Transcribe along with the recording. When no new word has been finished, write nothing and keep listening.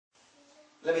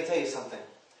Let me tell you something.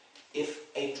 If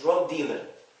a drug dealer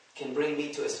can bring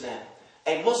me to Islam,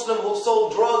 a Muslim who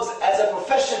sold drugs as a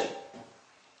profession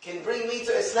can bring me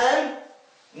to Islam,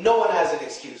 no one has an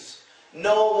excuse.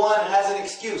 No one has an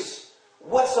excuse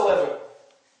whatsoever.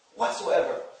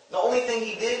 Whatsoever. The only thing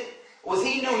he did was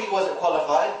he knew he wasn't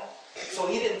qualified, so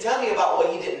he didn't tell me about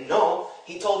what he didn't know.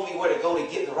 He told me where to go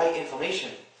to get the right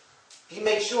information. He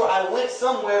made sure I went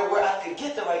somewhere where I could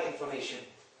get the right information.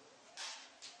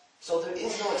 So there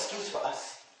is no excuse for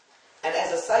us. And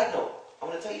as a side note, I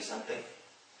want to tell you something.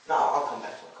 No, I'll come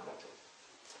back to it.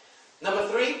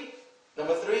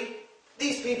 Number three,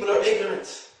 these people are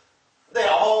ignorant. They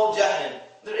are all jahil.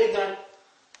 They're ignorant.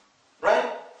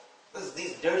 Right?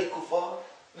 These dirty kuffar.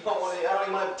 I don't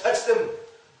even want to touch them.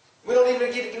 We don't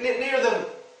even get near them.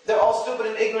 They're all stupid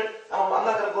and ignorant. I'm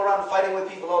not going to go around fighting with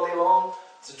people all day long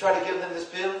to try to give them this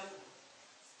pill.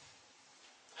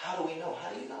 How do we know? How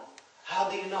do you know? How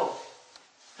do you know?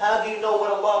 How do you know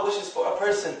what Allah wishes for a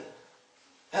person?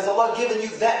 Has Allah given you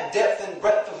that depth and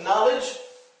breadth of knowledge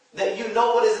that you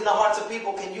know what is in the hearts of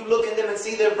people? Can you look in them and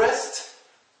see their breast?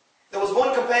 There was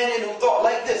one companion who thought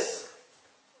like this.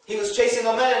 He was chasing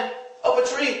a man up a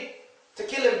tree to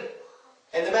kill him.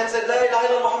 And the man said, La ilaha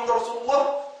illallah Muhammad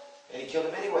Rasulullah. And he killed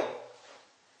him anyway.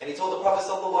 And he told the Prophet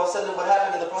ﷺ what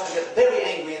happened, and the Prophet got very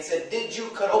angry and said, did you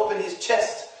cut open his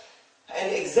chest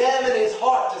and examine his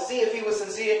heart to see if he was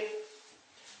sincere?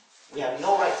 We have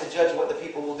no right to judge what the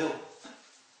people will do.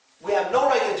 We have no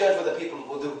right to judge what the people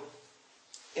will do.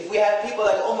 If we had people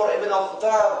like Umar ibn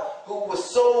al-Khattab, who was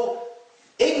so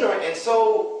ignorant and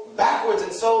so backwards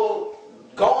and so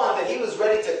gone that he was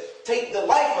ready to take the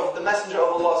life of the Messenger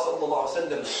of Allah sallallahu alaihi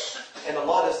wasallam, and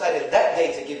Allah decided that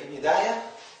day to give him hidayah,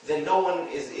 then no one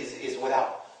is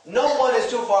without. No one is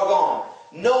too far gone.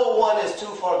 No one is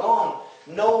too far gone.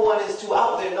 No one is too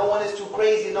out there. No one is too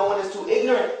crazy. No one is too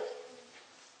ignorant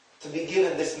to be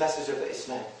given this message of the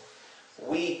Islam.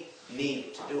 We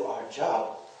need to do our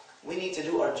job. We need to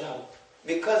do our job.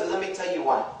 Because let me tell you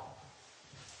why.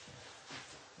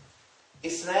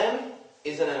 Islam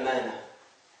is an amana.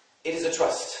 It is a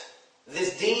trust.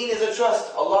 This deen is a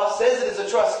trust. Allah says it is a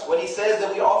trust. When He says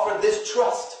that we offer this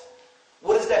trust.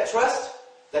 What is that trust?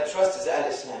 That trust is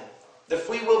al-Islam. The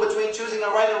free will between choosing the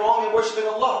right and wrong and worshipping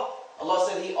Allah. Allah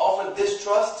said He offered this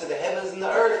trust to the heavens and the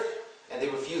earth, and they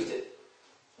refused it.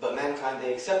 But mankind,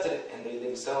 they accepted it, and they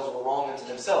themselves were wrong unto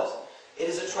themselves. It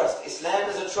is a trust. Islam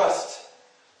is a trust.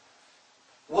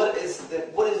 What is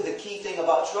the key thing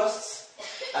about trusts?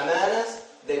 Amanas,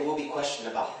 they will be questioned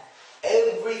about.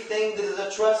 Everything that is a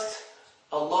trust,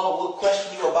 Allah will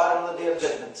question you about it on the Day of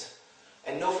Judgment.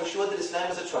 And know for sure that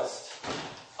Islam is a trust.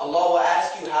 Allah will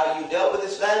ask you how you dealt with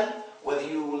Islam, whether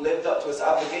you lived up to its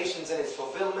obligations and its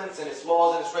fulfillments and its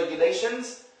laws and its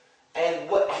regulations, and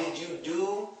what did you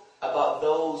do about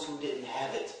those who didn't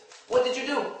have it. What did you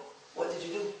do? What did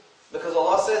you do? Because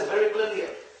Allah says very clearly,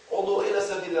 Allah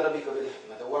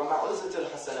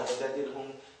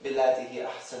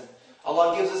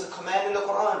gives us a command in the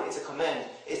Quran. It's a command.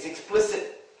 It's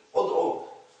explicit.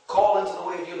 Call into the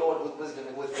way of your Lord with wisdom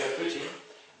and with fair preaching,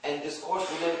 and discourse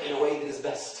with Him in a way that is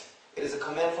best. It is a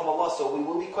command from Allah, so we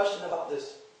will be questioned about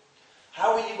this.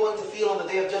 How are you going to feel on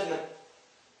the Day of Judgment?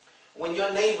 When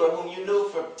your neighbor, whom you knew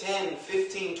for 10,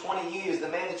 15, 20 years, the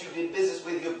man that you did business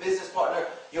with, your business partner,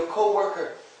 your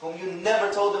co-worker, whom you never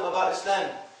told them about Islam,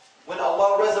 when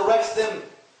Allah resurrects them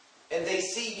and they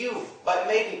see you, but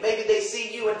maybe they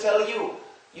see you and tell you,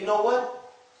 you know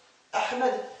what?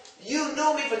 Ahmed, you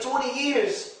knew me for 20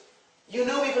 years. You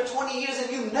knew me for 20 years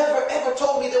and you never ever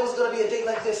told me there was going to be a day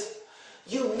like this.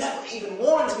 You never even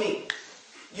warned me.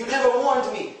 You never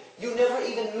warned me. You never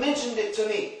even mentioned it to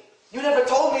me. You never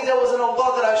told me there was an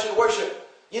Allah that I should worship.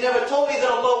 You never told me that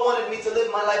Allah wanted me to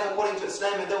live my life according to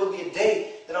Islam, and there would be a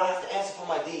day that I'll have to answer for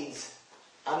my deeds.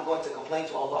 I'm going to complain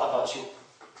to Allah about you.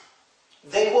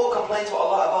 They will complain to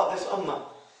Allah about this ummah.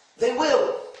 They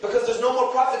will, because there's no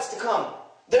more prophets to come.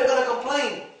 They're going to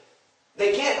complain.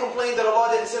 They can't complain that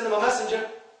Allah didn't send them a messenger,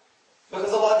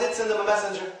 because Allah did send them a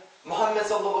messenger. Muhammad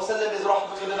sallallahu alaihi wasallam is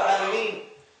rahmatul lil alameen.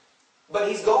 But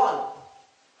he's gone.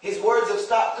 His words have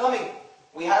stopped coming.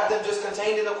 We have them just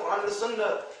contained in the Quran and the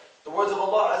Sunnah, the words of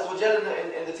Allah Azza wa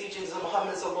Jalla and the teachings of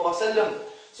Muhammad sallallahu alaihi wasallam.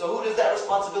 So who does that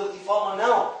responsibility fall on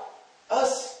now?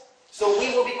 Us. So we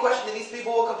will be questioning. These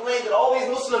people will complain that all these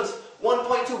Muslims,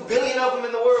 1.2 billion of them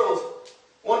in the world,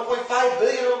 1.5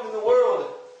 billion of them in the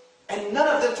world, and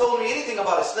none of them told me anything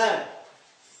about Islam.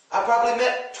 I probably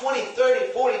met 20,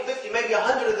 30, 40, 50, maybe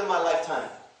 100 of them in my lifetime.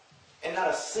 And not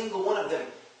a single one of them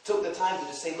took the time to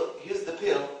just say, look, here's the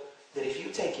pill, that if you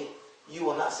take it, you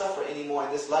will not suffer anymore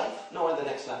in this life, nor in the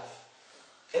next life.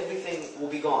 Everything will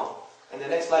be gone. and the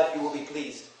next life you will be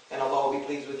pleased, and Allah will be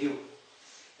pleased with you.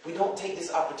 We don't take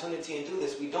this opportunity and do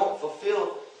this. We don't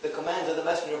fulfill the commands of the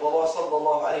Messenger of Allah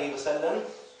sallallahu alayhi wasallam.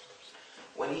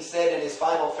 When he said in his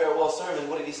final farewell sermon,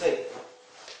 what did he say?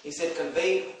 He said,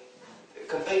 convey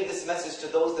this message to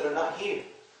those that are not here.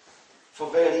 For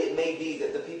verily it may be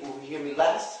that the people who hear me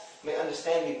last may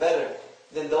understand me better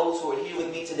than those who are here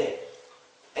with me today.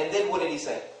 And then what did he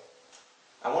say?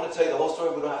 I want to tell you the whole story,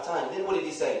 but we don't have time. Then what did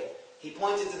he say? He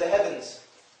pointed to the heavens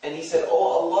and he said,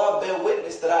 "Oh Allah, bear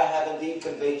witness that I have indeed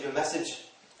conveyed your message."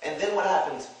 And then what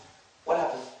happened? What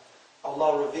happened?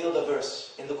 Allah revealed a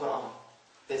verse in the Quran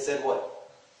that said what?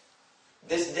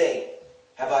 "This day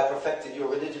have I perfected your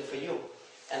religion for you,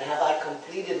 and have I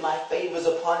completed my favors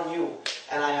upon you,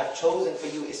 and I have chosen for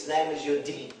you Islam as your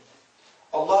deen."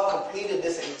 Allah completed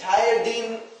this entire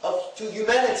deen to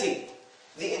humanity.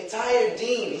 The entire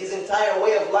deen, His entire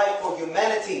way of life for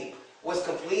humanity was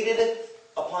completed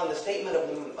upon the statement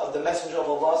of the Messenger of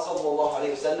Allah sallallahu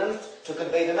alayhi wasallam to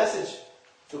convey the message,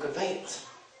 to convey it.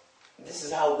 This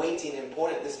is how weighty and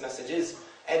important this message is.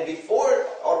 And before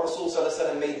our Rasul sallallahu alayhi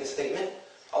wasallam made this statement,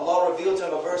 Allah revealed to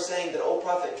him a verse saying that, "O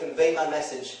Prophet, convey my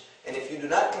message. And if you do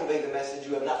not convey the message,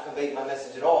 you have not conveyed my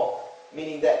message at all."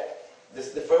 Meaning that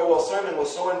the farewell sermon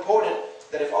was so important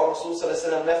that if our Rasul sallallahu alayhi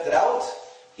wasallam left it out,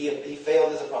 he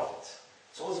failed as a prophet.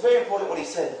 So it was very important what he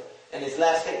said. And his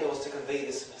last statement was to convey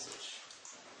this message.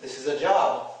 This is a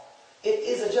job. It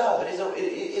is a job. It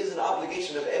is an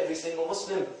obligation of every single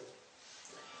Muslim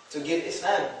to give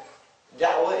Islam.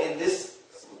 Da'wah in this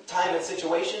time and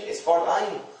situation is fard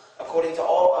ayn, according to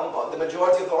the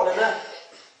majority of the ulama.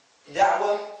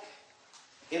 Da'wah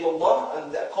ilallah,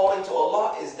 and calling to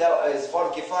Allah is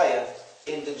fard kifaya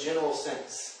in the general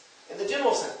sense. In the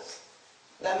general sense.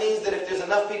 That means that if there's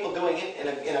enough people doing it in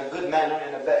a good manner,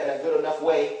 in a good enough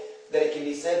way, that it can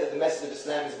be said that the message of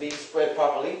Islam is being spread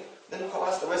properly, then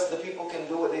khalas, the rest of the people can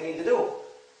do what they need to do.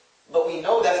 But we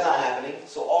know that's not happening,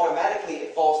 so automatically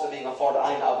it falls to being a fard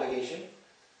ayn obligation.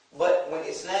 But when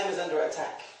Islam is under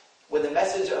attack, when the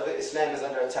message of Islam is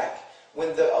under attack,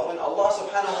 when Allah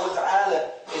subhanahu wa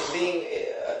ta'ala is being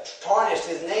tarnished,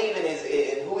 His name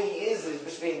and who He is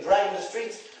just being dragged in the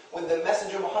streets, when the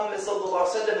Messenger Muhammad sallallahu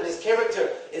alaihi wasallam and his character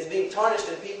is being tarnished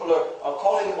and people are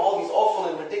calling him all these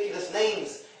awful and ridiculous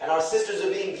names, and our sisters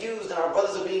are being abused and our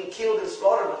brothers are being killed and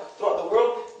slaughtered throughout the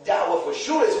world, da'wah for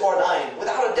sure is fard ayn.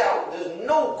 Without a doubt, there's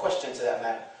no question to that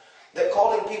matter. That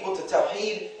calling people to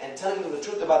tawheed and telling them the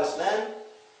truth about Islam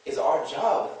is our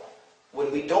job.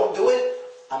 When we don't do it,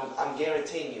 I'm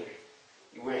guaranteeing you,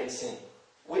 we're in sin.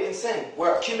 We're in sin.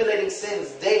 We're accumulating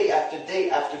sins day after day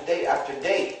after day after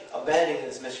day, abandoning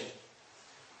this mission.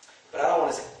 But I don't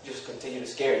want to just continue to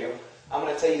scare you. I'm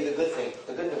going to tell you the good thing,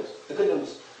 the good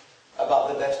news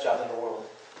about the best job in the world.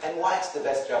 And why it's the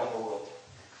best job in the world.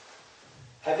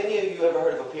 Have any of you ever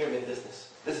heard of a pyramid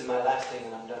business? This is my last thing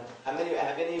and I'm done. Have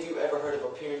any of you ever heard of a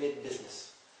pyramid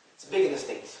business? It's big in the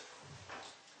States.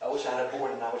 I wish I had a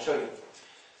board and I would show you.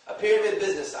 A pyramid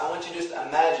business, I want you to just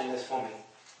imagine this for me.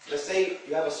 Let's say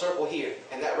you have a circle here,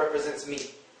 and that represents me.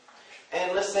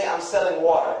 And let's say I'm selling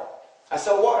water. I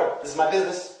sell water. This is my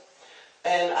business.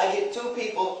 And I get two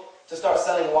people to start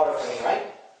selling water for me, right?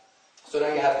 So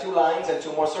now you have two lines and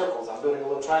two more circles. I'm building a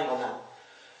little triangle now.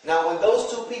 Now when those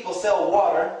two people sell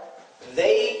water,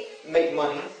 they make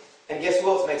money. And guess who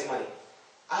else makes money?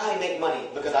 I make money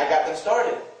because I got them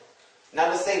started. Now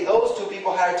let's say those two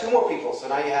people hire two more people. So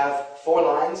now you have 4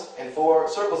 lines and 4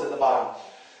 circles at the bottom.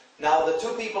 Now the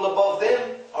two people above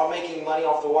them are making money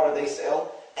off the water they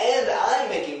sell, and I'm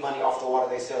making money off the water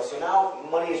they sell. So now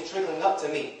money is trickling up to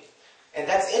me. And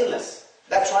that's endless.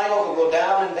 That triangle could go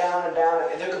down and down and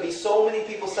down, and there could be so many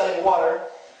people selling water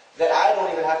that I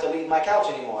don't even have to leave my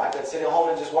couch anymore. I could sit at home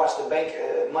and just watch the bank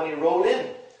money roll in.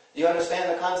 You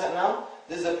understand the concept now?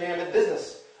 This is a pyramid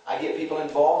business. I get people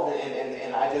involved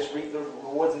and I just reap the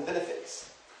rewards and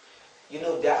benefits. You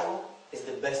know, da'wah is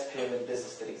the best pyramid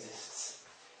business that exists.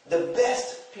 The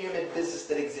best pyramid business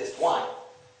that exists. Why?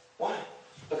 Why?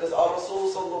 Because our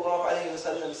Rasul sallallahu alayhi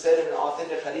wasallam said in an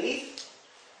authentic hadith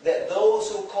that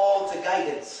those who call to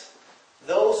guidance,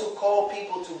 those who call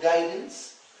people to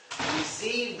guidance,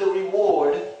 receive the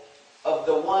reward of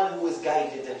the one who is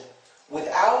guided,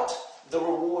 without the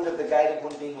reward of the guided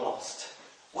one being lost.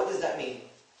 What does that mean?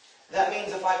 That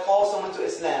means if I call someone to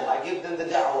Islam, I give them the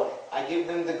da'wah, I give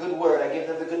them the good word, I give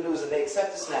them the good news, and they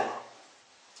accept Islam.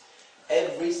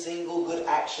 Every single good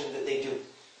action that they do,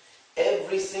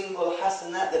 every single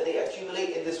hasanat that they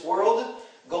accumulate in this world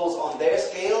goes on their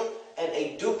scale, and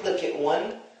a duplicate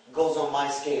one goes on my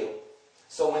scale.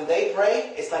 So when they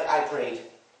pray, it's like I prayed.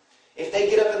 If they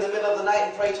get up in the middle of the night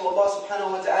and pray to Allah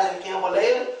subhanahu wa ta'ala in Qiyam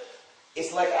al-Layl,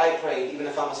 It's like I prayed, even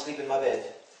if I'm asleep in my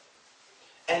bed.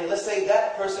 And let's say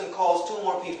that person calls 2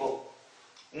 more people.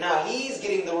 Now he's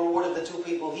getting the reward of the 2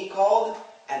 people he called,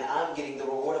 and I'm getting the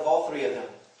reward of all 3 of them.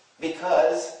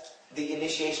 Because the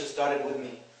initiation started with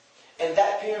me. And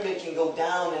that pyramid can go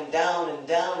down and down and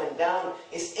down and down.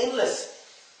 It's endless.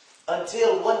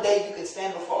 Until one day you can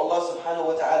stand before Allah subhanahu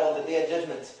wa ta'ala on the Day of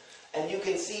Judgment. And you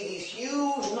can see these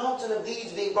huge mountain of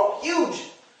deeds being brought.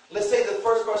 Huge! Let's say the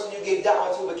first person you gave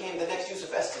da'wah to became the next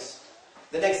Yusuf Estes.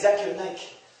 The next Zakir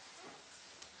Naik.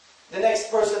 The next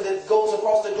person that goes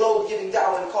across the globe giving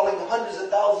da'wah and calling hundreds of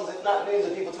thousands, if not millions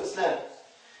of people to Islam.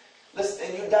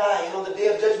 And you die, and on the Day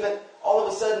of Judgment, all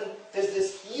of a sudden, there's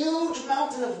this huge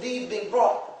mountain of deeds being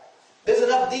brought. There's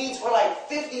enough deeds for like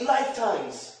 50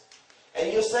 lifetimes.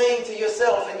 And you're saying to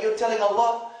yourself, and you're telling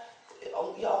Allah,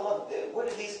 oh, Ya Allah, what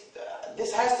are these?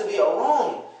 This has to be a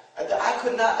wrong. I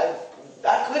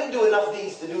couldn't do enough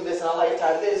deeds to do this in a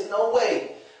lifetime. There's no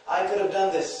way I could have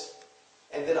done this.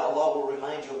 And then Allah will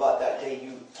remind you about that day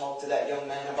you talked to that young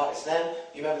man about Islam.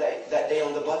 You remember that day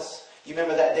on the bus? You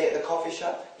remember that day at the coffee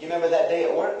shop? You remember that day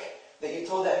at work that you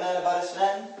told that man about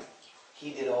Islam?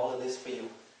 He did all of this for you.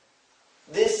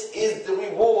 This is the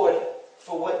reward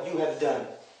for what you have done.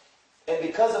 And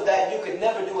because of that, you could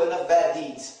never do enough bad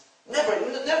deeds. Never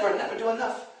do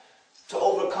enough to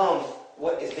overcome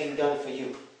what is being done for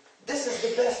you. This is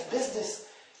the best business.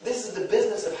 This is the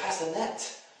business of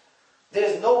hasanat.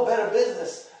 There's no better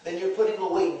business than you're putting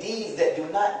away deeds that do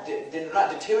not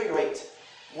deteriorate.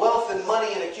 Wealth and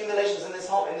money and accumulations in this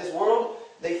world,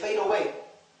 they fade away.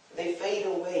 They fade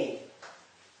away.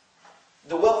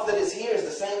 The wealth that is here is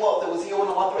the same wealth that was here when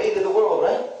Allah created the world,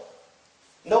 right?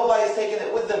 Nobody's taking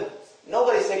it with them.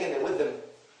 Nobody's taking it with them.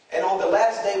 And on the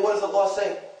last day, what does Allah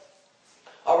say?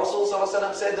 Our Rasul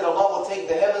ﷺ said that Allah will take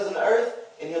the heavens and the earth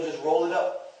and He'll just roll it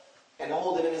up and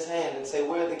hold it in His hand and say,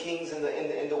 where are the kings and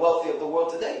the wealthy of the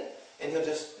world today? And He'll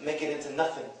just make it into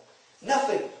nothing.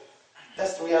 Nothing.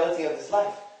 That's the reality of this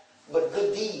life. But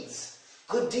good deeds,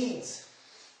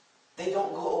 they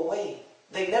don't go away.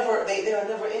 They are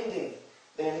never ending.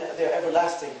 They're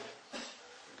everlasting.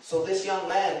 So this young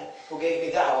man who gave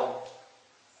me da'wah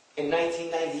in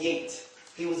 1998,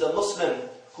 he was a Muslim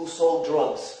who sold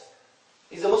drugs.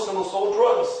 He's a Muslim who sold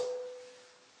drugs.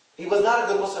 He was not a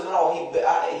good Muslim at all.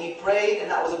 He prayed and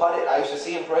that was about it. I used to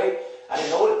see him pray. I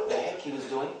didn't know what the heck he was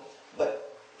doing.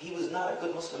 But he was not a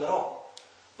good Muslim at all.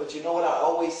 But you know what I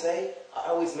always say? I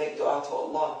always make dua to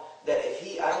Allah that if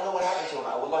I don't know what happened to him.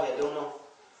 Wallahi, I don't know.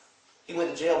 He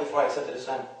went to jail before I accepted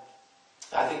Islam.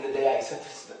 I think the day I accepted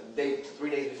Islam, 3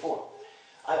 days before.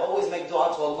 I always make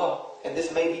dua to Allah, and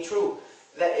this may be true,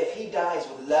 that if he dies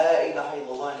with La ilaha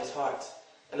illallah in his heart,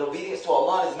 and obedience to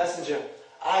Allah and His Messenger,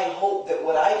 I hope that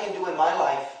what I can do in my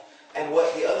life, and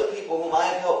what the other people whom I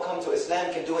have helped come to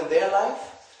Islam can do in their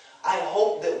life, I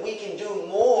hope that we can do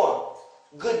more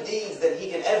good deeds than he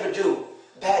can ever do,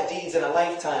 bad deeds in a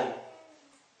lifetime.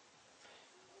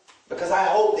 Because I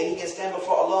hope that he can stand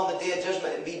before Allah on the Day of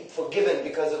Judgment and be forgiven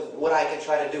because of what I can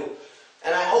try to do.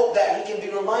 And I hope that he can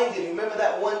be reminded, remember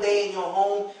that one day in your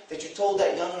home that you told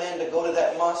that young man to go to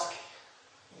that mosque?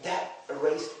 That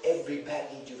erased every bad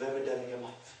deed you've ever done in your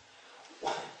life.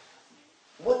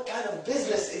 What kind of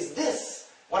business is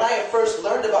this? When I first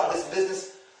learned about this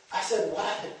business, I said,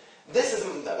 what?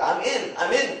 I'm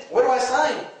in. Where do I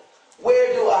sign?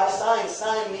 Where do I sign?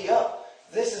 Sign me up.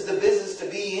 This is the business to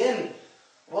be in.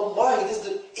 Wallahi,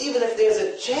 even if there's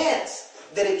a chance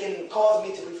that it can cause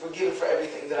me to be forgiven for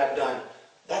everything that I've done,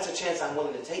 that's a chance I'm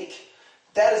willing to take.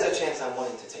 That is a chance I'm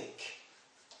willing to take.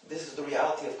 This is the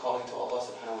reality of calling to Allah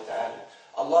subhanahu wa ta'ala.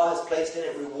 Allah has placed in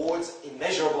it rewards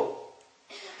immeasurable.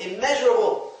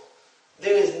 Immeasurable.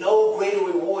 There is no greater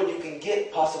reward you can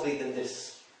get possibly than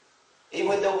this.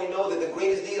 Even though we know that the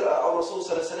greatest deed our Rasul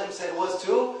said was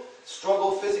to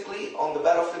struggle physically on the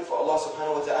battlefield for Allah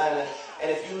subhanahu wa ta'ala.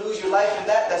 And if you lose your life in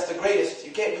that, that's the greatest.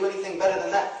 You can't do anything better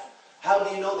than that. How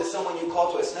do you know that someone you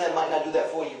call to Islam might not do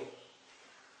that for you?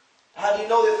 How do you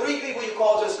know that 3 people you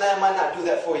call to Islam might not do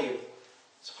that for you?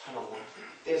 SubhanAllah.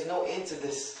 There's no end to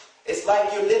this. It's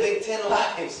like you're living 10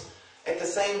 lives at the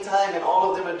same time and all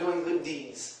of them are doing good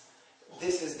deeds.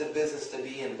 This is the business to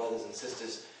be in, brothers and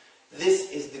sisters.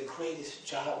 This is the greatest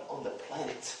job on the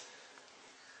planet.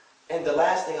 And the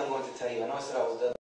last thing I'm going to tell you, I know I said I was done.